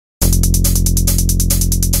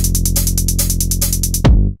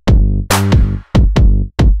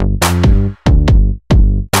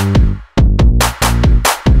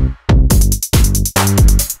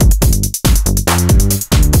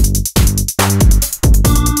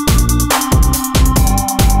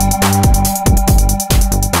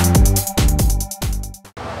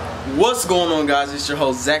guys? It's your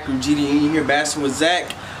host Zach from GD, and you're here bashing with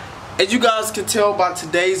Zach. As you guys can tell by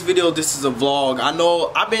today's video, this is a vlog. I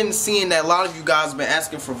know I've been seeing that a lot of you guys have been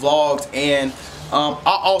asking for vlogs, and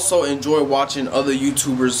I also enjoy watching other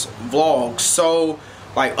YouTubers vlogs, so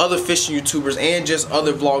like other fishing YouTubers and just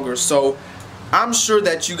other vloggers. So I'm sure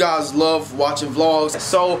that you guys love watching vlogs,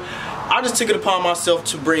 so I just took it upon myself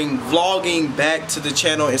to bring vlogging back to the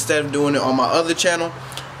channel instead of doing it on my other channel.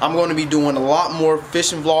 I'm going to be doing a lot more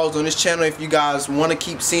fishing vlogs on this channel. If you guys want to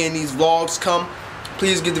keep seeing these vlogs come,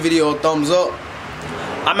 please give the video a thumbs up.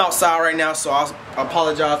 I'm outside right now, so I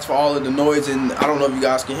apologize for all of the noise, and I don't know if you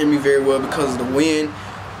guys can hear me very well because of the wind.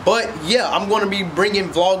 But yeah, I'm going to be bringing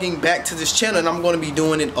vlogging back to this channel, and I'm going to be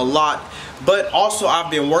doing it a lot. But also, I've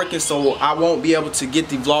been working, so I won't be able to get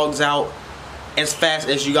the vlogs out as fast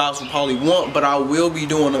as you guys will probably want, but I will be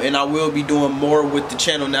doing them, and I will be doing more with the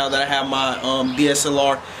channel now that I have my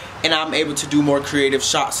DSLR and I'm able to do more creative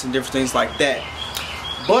shots and different things like that.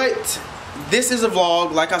 But this is a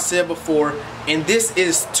vlog, like I said before, and this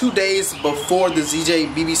is 2 days before the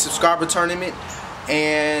ZJBB subscriber tournament,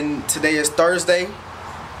 and today is Thursday,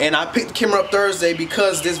 and I picked the camera up Thursday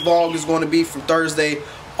because this vlog is going to be from Thursday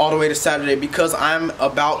all the way to Saturday, because I'm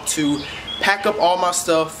about to pack up all my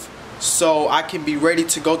stuff so I can be ready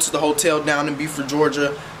to go to the hotel down in Beaufort,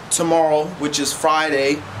 Georgia tomorrow, which is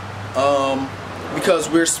Friday, because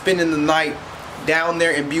we're spending the night down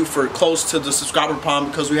there in Beaufort close to the subscriber pond,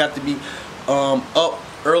 because we have to be up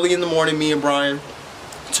early in the morning, me and Brian.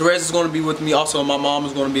 Therese is going to be with me, also my mom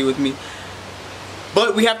is going to be with me.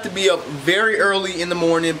 But we have to be up very early in the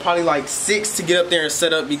morning, probably like 6 to get up there and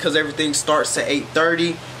set up, because everything starts at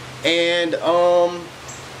 8:30. And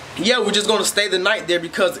yeah, we're just going to stay the night there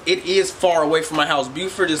because it is far away from my house.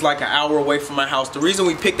 Beaufort is like an hour away from my house. The reason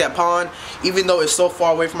we picked that pond, even though it's so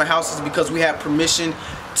far away from my house, is because we have permission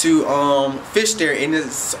to fish there, and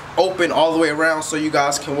it's open all the way around so you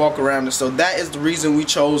guys can walk around it. So that is the reason we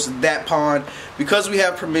chose that pond, because we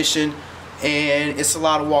have permission and it's a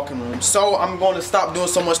lot of walking room. So I'm going to stop doing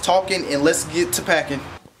so much talking and let's get to packing.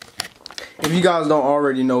 If you guys don't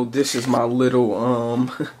already know, this is my little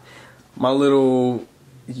my little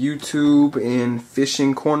YouTube and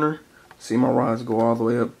fishing corner. See, my rods go all the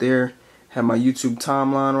way up there. Have my YouTube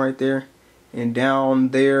timeline right there, and down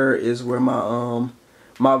there is where my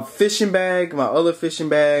my fishing bag, my other fishing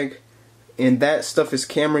bag, and that stuff is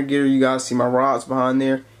camera gear. You guys see my rods behind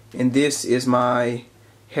there, and this is my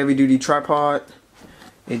heavy duty tripod.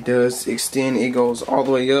 It does extend, it goes all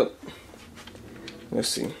the way up. Let's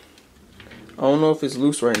see, I don't know if it's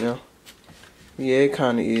loose right now. Yeah, it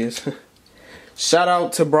kinda is. Shout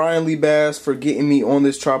out to Brian Lee Bass for getting me on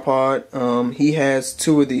this tripod. He has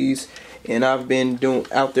 2 of these, and I've been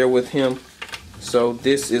out there with him. So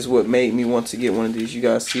this is what made me want to get one of these. You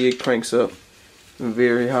guys see it cranks up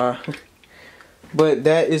very high. But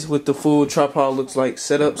that is what the full tripod looks like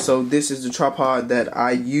set up. So this is the tripod that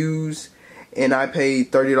I use, and I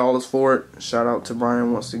paid $30 for it. Shout out to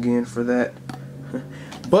Brian once again for that.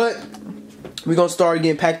 But we're going to start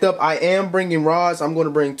getting packed up. I am bringing rods. I'm going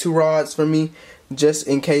to bring 2 rods for me, just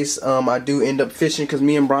in case I do end up fishing, because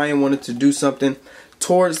me and Brian wanted to do something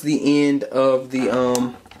towards the end of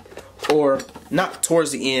the or not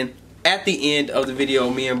towards the end, at the end of the video.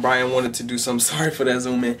 Me and Brian wanted to do something. Sorry for that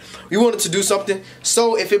zoom in. We wanted to do something,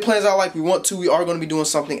 so if it plans out like we want to, we are going to be doing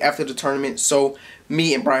something after the tournament. So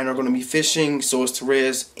me and Brian are going to be fishing, so is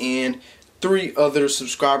Therese and 3 other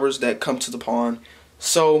subscribers that come to the pond.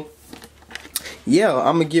 So yeah,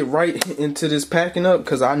 I'm going to get right into this packing up,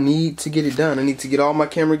 because I need to get it done. I need to get all my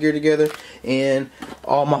camera gear together and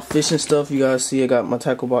all my fishing stuff. You guys see I got my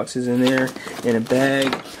tackle boxes in there in a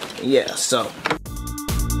bag. Yeah, so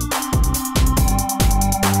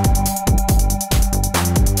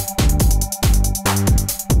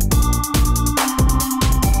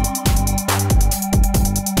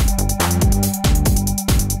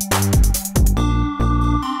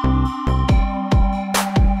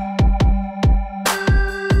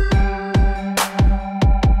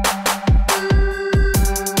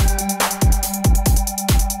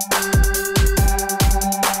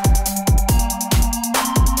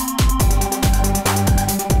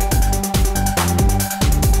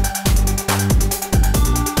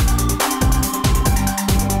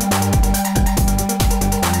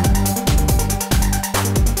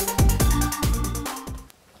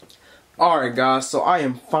alright guys, so I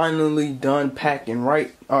am finally done packing,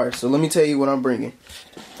 right? Alright, so let me tell you what I'm bringing.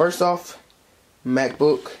 First off,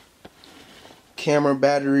 MacBook, camera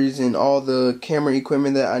batteries, and all the camera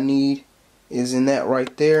equipment that I need is in that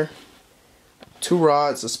right there. 2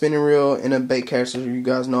 rods, a spinning reel, and a bait caster. You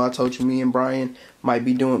guys know I told you me, Brian,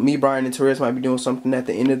 and Therese might be doing something at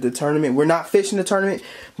the end of the tournament. We're not fishing the tournament,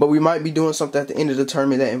 but we might be doing something at the end of the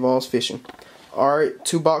tournament that involves fishing. Alright,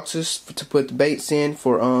 2 boxes to put the baits in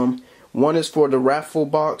for, one is for the raffle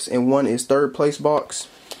box and one is 3rd place box.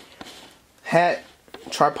 Hat,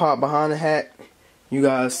 tripod behind the hat. You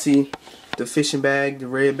guys see the fishing bag, the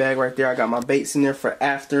red bag right there. I got my baits in there for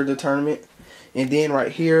after the tournament. And then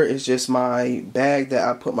right here is just my bag that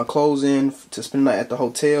I put my clothes in to spend the night at the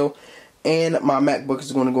hotel. And my MacBook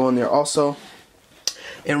is going to go in there also.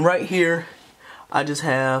 And right here, I just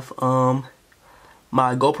have my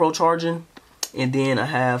GoPro charging. And then I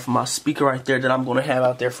have my speaker right there that I'm going to have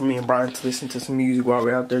out there for me and Brian to listen to some music while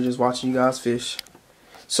we're out there just watching you guys fish.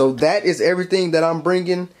 So that is everything that I'm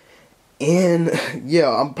bringing. And yeah,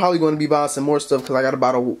 I'm probably going to be buying some more stuff because I got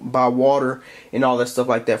to buy water and all that stuff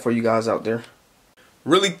like that for you guys out there.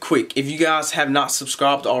 Really quick, if you guys have not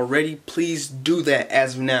subscribed already, please do that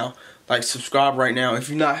as of now. Like, subscribe right now. If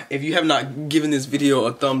you have not given this video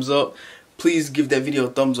a thumbs up, please give that video a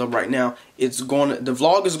thumbs up right now. The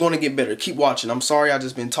vlog is going to get better. Keep watching. I'm sorry I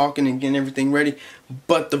just been talking and getting everything ready,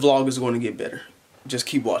 but the vlog is going to get better. Just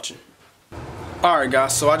keep watching. Alright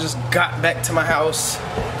guys, so I just got back to my house.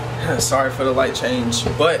 Sorry for the light change,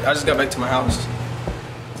 but I just got back to my house.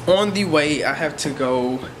 On the way, I have to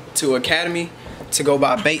go to Academy to go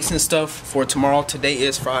buy baits and stuff for tomorrow. Today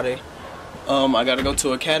is Friday. I gotta go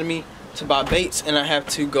to Academy to buy baits, and I have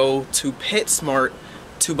to go to PetSmart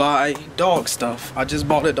to buy dog stuff. I just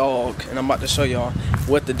bought a dog, and I'm about to show y'all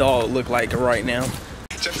what the dog look like right now.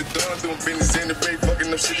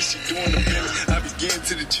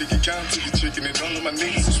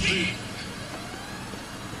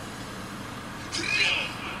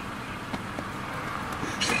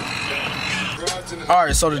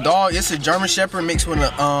 Alright, so the dog, it's a German Shepherd mixed with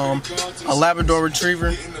a Labrador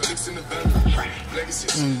Retriever.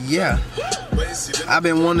 Yeah, I've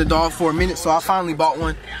been wanting a dog for a minute, so I finally bought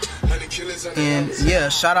one. And yeah,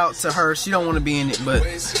 shout out to her. She don't want to be in it, but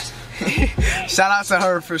shout out to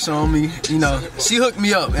her for showing me, you know, she hooked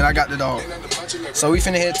me up and I got the dog. So we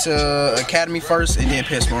finna head to Academy first and then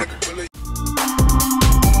PetSmart.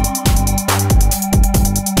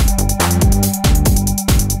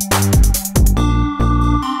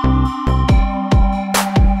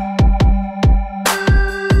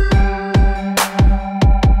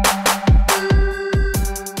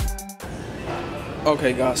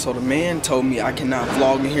 Okay guys, so the man told me I cannot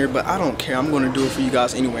vlog in here, but I don't care. I'm going to do it for you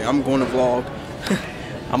guys anyway. I'm going to vlog.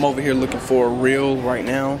 I'm over here looking for a reel right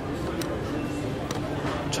now.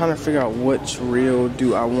 I'm trying to figure out which reel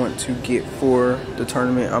do I want to get for the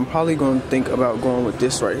tournament. I'm probably going to think about going with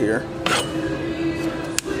this right here.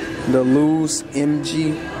 The Lose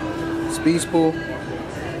MG Speed Spool.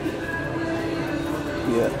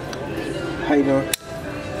 Yeah. How you doing?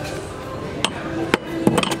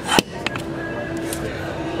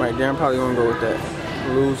 Right there, I'm probably gonna go with that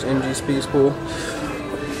Lose MG Speed Spool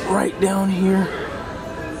right down here.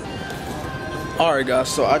 Alright guys,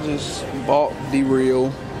 so I just bought the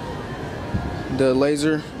reel, the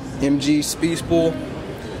Laser MG Speed Spool,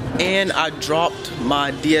 and I dropped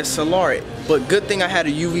my DSLR. But good thing I had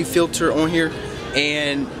a UV filter on here,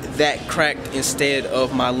 and that cracked instead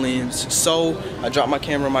of my lens. So I dropped my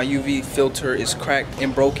camera, my UV filter is cracked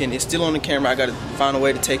and broken. It's still on the camera. I gotta find a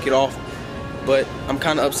way to take it off. But I'm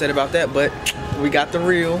kind of upset about that, but we got the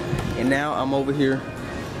reel, and now I'm over here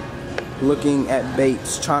looking at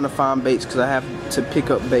baits, trying to find baits because I have to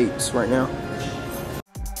pick up baits right now.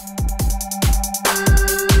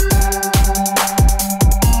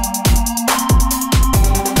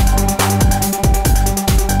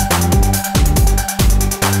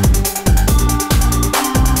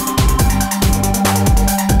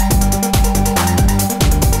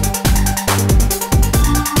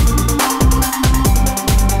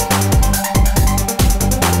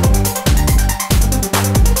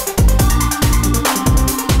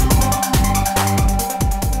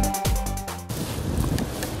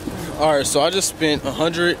 Alright, so I just spent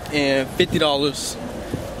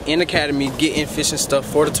 $150 in Academy getting fishing stuff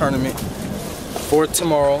for the tournament for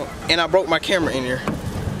tomorrow, and I broke my camera in here.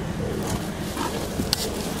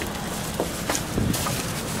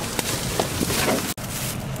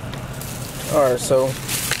 Alright, so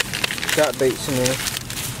got baits in there.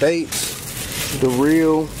 Baits, the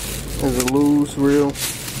reel is a Lose reel,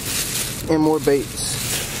 and more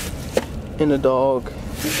baits in the dog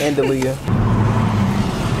and the Leah.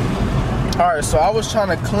 Alright, so I was trying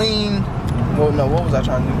to clean, well no, what was I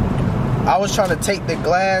trying to do? I was trying to take the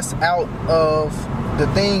glass out of the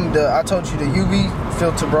thing, I told you the UV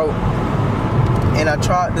filter broke. and I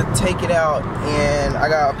tried to take it out, and I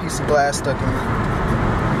got a piece of glass stuck in it.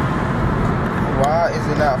 Why is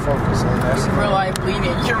it not focusing? That's real life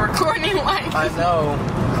bleeding. You're recording life. I know.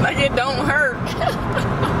 Like it don't hurt.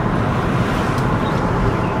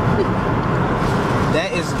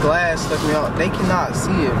 That is glass stuck me out. They cannot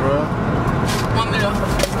see it, bro. Want me to?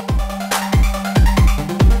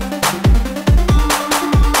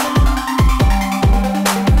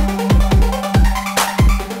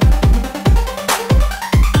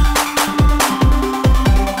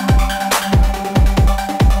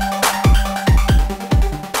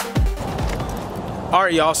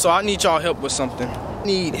 Alright, y'all, so I need y'all help with something. I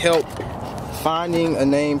need help finding a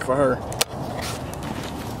name for her.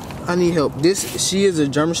 I need help. She is a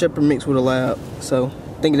German Shepherd mixed with a lab. So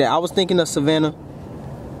think of that. I was thinking of Savannah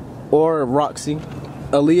or Roxy.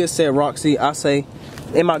 Aaliyah said Roxy. I say,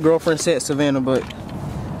 and my girlfriend said Savannah, but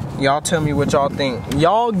y'all tell me what y'all think.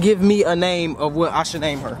 Y'all give me a name of what I should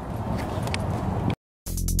name her.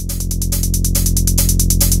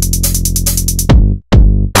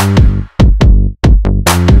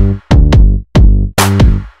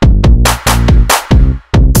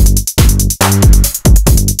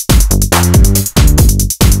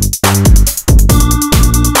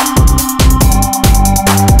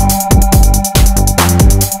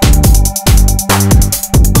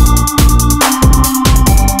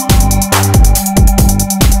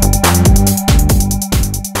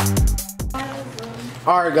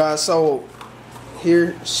 Alright guys, so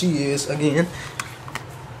here she is again.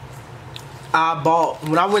 I bought,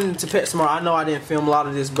 when I went into PetSmart, I know I didn't film a lot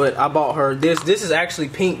of this, but I bought her this. This is actually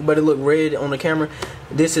pink, but it looked red on the camera.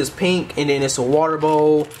 This is pink, and then it's a water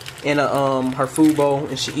bowl and a her food bowl,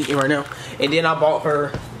 and she eating right now. And then I bought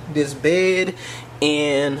her this bed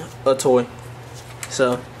and a toy.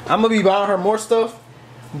 So I'm gonna be buying her more stuff,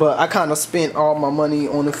 but I kind of spent all my money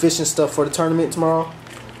on the fishing stuff for the tournament tomorrow.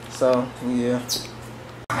 So yeah.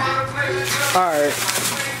 Alright.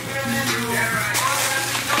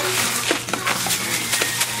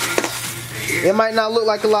 It might not look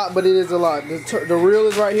like a lot, but it is a lot. The reel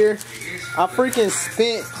is right here. I freaking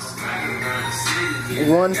spent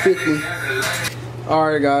 $150.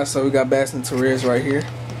 Alright guys, so we got Baston Torres right here.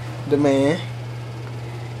 The man.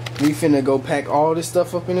 We finna go pack all this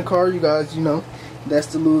stuff up in the car. You guys, you know, that's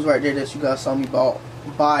the lures right there that you guys saw me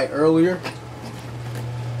buy earlier.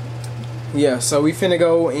 Yeah, so we finna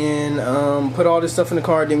go and put all this stuff in the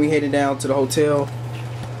car, then we headed down to the hotel.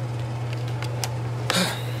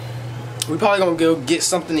 We probably gonna go get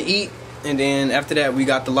something to eat, and then after that we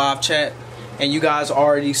got the live chat. And you guys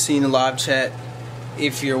already seen the live chat.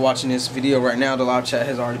 If you're watching this video right now, the live chat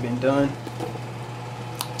has already been done.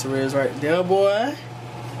 Therese right there, boy.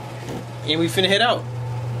 And we finna head out.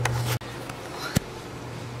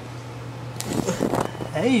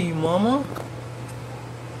 Hey, mama.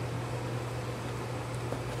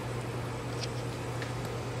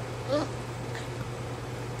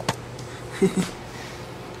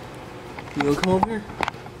 You wanna come over here?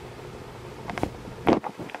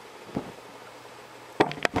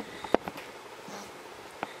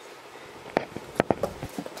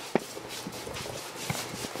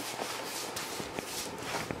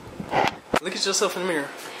 Look at yourself in the mirror.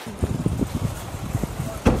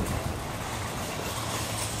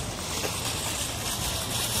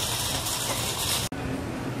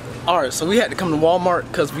 Alright, so we had to come to Walmart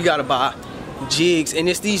because we gotta buy jigs, and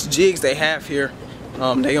it's these jigs they have here.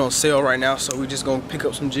 They on sale right now, so we just gonna pick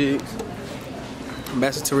up some jigs.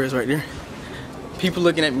 Baston Torres right there. People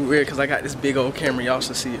looking at me weird because I got this big old camera. Y'all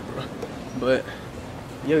should see it, bro. But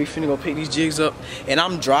yo, we finna go pick these jigs up, and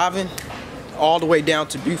I'm driving all the way down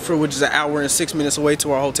to Beaufort, which is an hour and 6 minutes away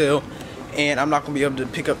to our hotel, and I'm not gonna be able to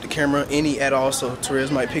pick up the camera any at all. So Torres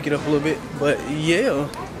might pick it up a little bit, but yeah.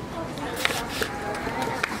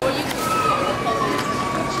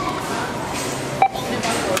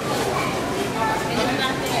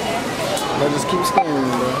 Let's just keep scanning,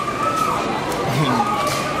 bro.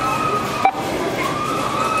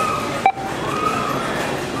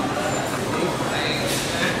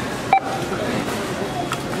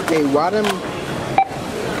 Hey, why them?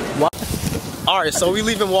 Why? Alright, so we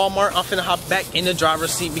leaving Walmart. I'm finna hop back in the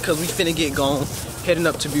driver's seat because we finna get going. Heading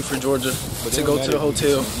up to Beaufort, Georgia to go to the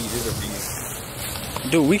hotel.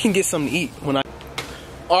 Dude, we can get something to eat when I...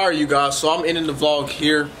 Alright, you guys, so I'm ending the vlog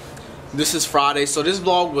here. This is Friday, so this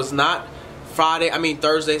vlog was not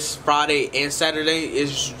Thursday, Friday, and Saturday.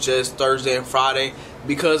 It's just Thursday and Friday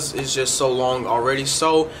because it's just so long already.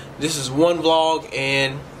 So this is one vlog,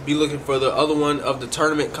 and be looking for the other one of the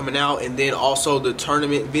tournament coming out, and then also the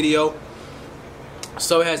tournament video.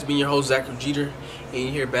 So it has been your host, Zach Jeter, and you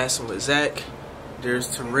hear Baston with Zach.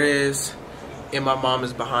 There's Therese, and my mom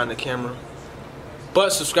is behind the camera.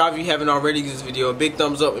 But subscribe if you haven't already. Give this video a big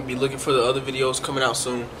thumbs up and be looking for the other videos coming out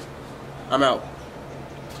soon. I'm out.